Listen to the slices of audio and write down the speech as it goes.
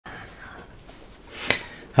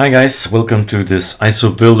Hi guys, welcome to this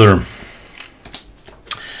ISO builder.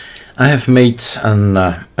 I have made an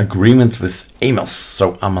agreement with Amos.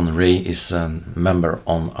 So Aman Ray is a member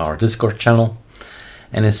on our Discord channel,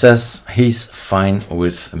 and it says he's fine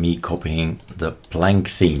with me copying the plank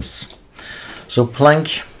themes. So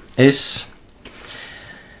plank is,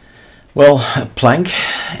 well, a plank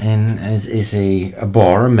and is a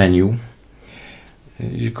bar, a menu.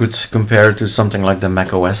 You could compare it to something like the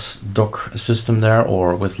macOS dock system there,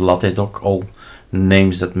 or with Latte dock, all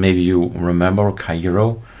names that maybe you remember,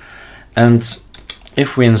 Cairo. And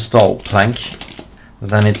if we install plank,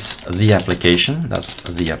 then it's the application, that's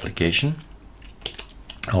the application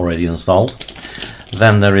already installed.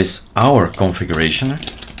 Then there is our configuration,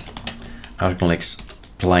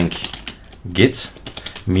 arcolinux-plank-git,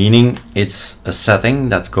 meaning it's a setting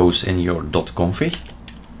that goes in your .config.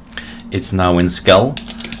 It's now in Skell,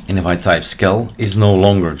 and if I type Skell, it's no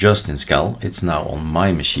longer just in Skell, it's now on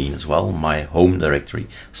my machine as well, my home directory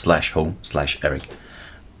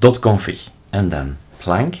 /home/eric.config, and then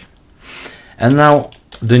plank. And now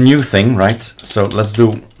the new thing, right? So let's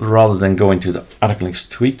do, rather than go into the ArcoLinux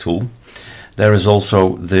tweak tool, there is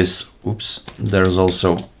also this, there is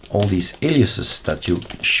also all these aliases that you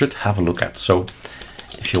should have a look at. So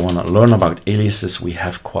if you want to learn about aliases, we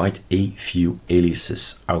have quite a few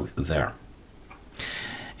aliases out there.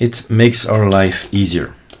 It makes our life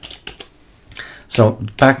easier. So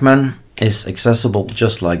pacman is accessible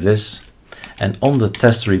just like this, and on the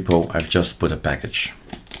test repo I've just put a package.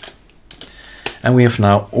 And we have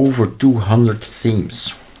now over 200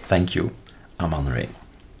 themes. Thank you, Aman Ray.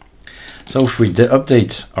 So if we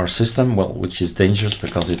update our system, well, which is dangerous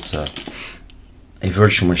because it's a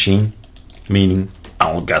virtual machine, meaning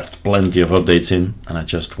I'll get plenty of updates in, and I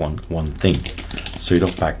just want one thing: sudo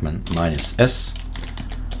pacman -s,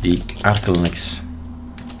 the ArcoLinux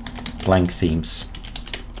plank themes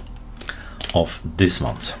of this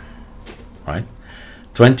month, right?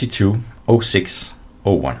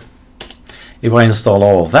 220601. If I install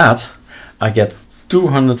all of that, I get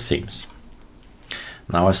 200 themes.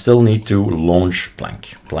 Now I still need to launch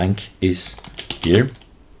plank. Plank is here.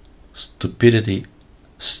 Stupidly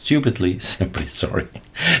simple, sorry.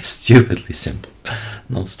 Stupidly simple,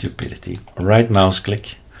 not stupidity. Right mouse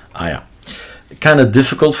click. Yeah. Kind of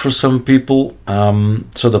difficult for some people.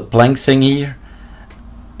 So the plank thing here,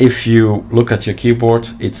 if you look at your keyboard,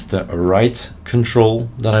 it's the right control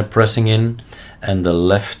that I'm pressing in and the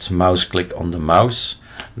left mouse click on the mouse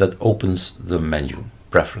that opens the menu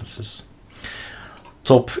preferences.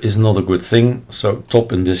 Top is not a good thing, so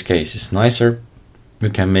top in this case is nicer.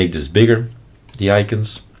 You can make this bigger, the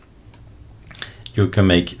icons. You can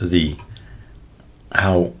make the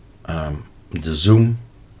the zoom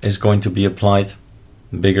is going to be applied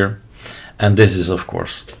bigger, and this is of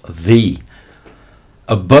course the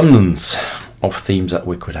abundance of themes that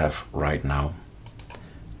we could have right now.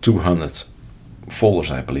 200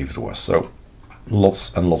 folders, I believe it was. So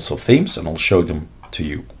lots and lots of themes, and I'll show them to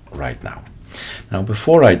you right now. Now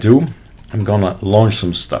before I do, I'm gonna launch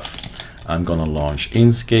some stuff. I'm gonna launch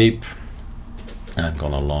Inkscape, I'm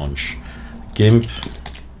gonna launch GIMP,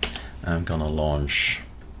 I'm gonna launch,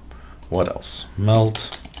 what else?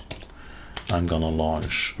 Melt, I'm gonna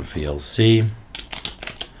launch VLC,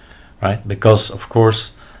 right? Because of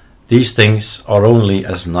course these things are only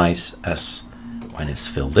as nice as when it's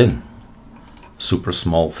filled in. Super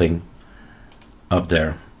small thing up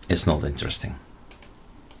there is not interesting.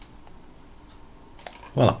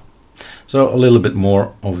 Voila. So a little bit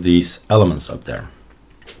more of these elements up there.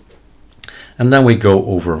 And then we go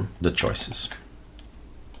over the choices.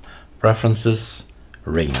 Preferences,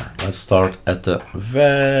 Rainer. Let's start at the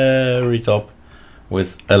very top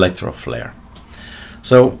with Electro Flare.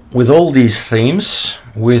 So with all these themes,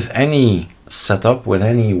 with any setup, with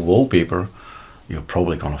any wallpaper, you're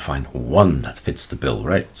probably gonna find one that fits the bill,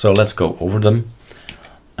 right? So let's go over them,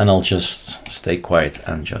 and I'll just stay quiet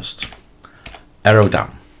and just arrow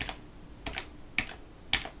down.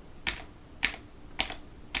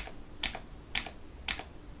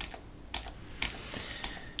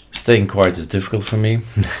 Staying quiet is difficult for me.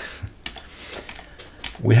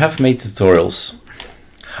 We have made tutorials.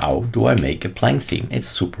 How do I make a plank theme? It's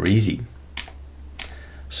super easy.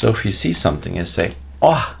 So if you see something and say,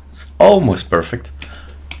 oh, it's almost perfect,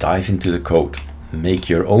 dive into the code, make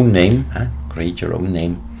your own name, create your own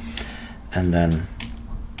name, and then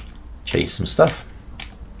change some stuff.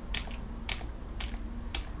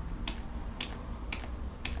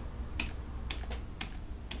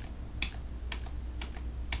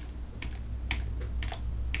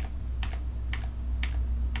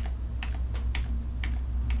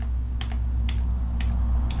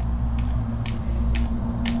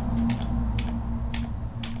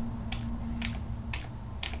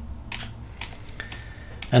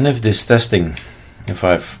 And if this testing, if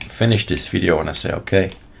I've finished this video and I say,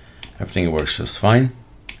 okay, everything works just fine,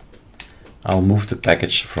 I'll move the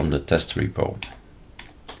package from the test repo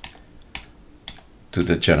to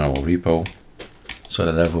the general repo so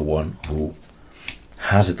that everyone who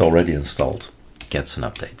has it already installed gets an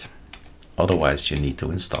update. Otherwise, you need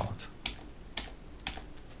to install it.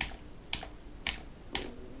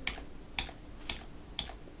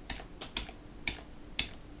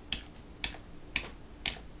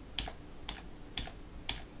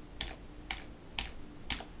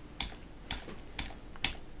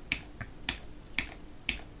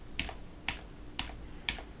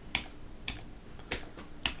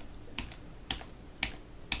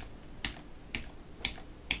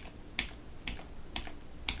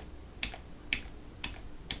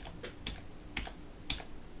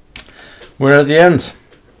 We're at the end.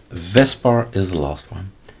 Vespar is the last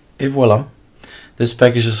one. Et voila, these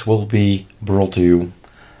packages will be brought to you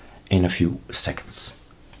in a few seconds.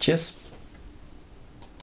 Cheers.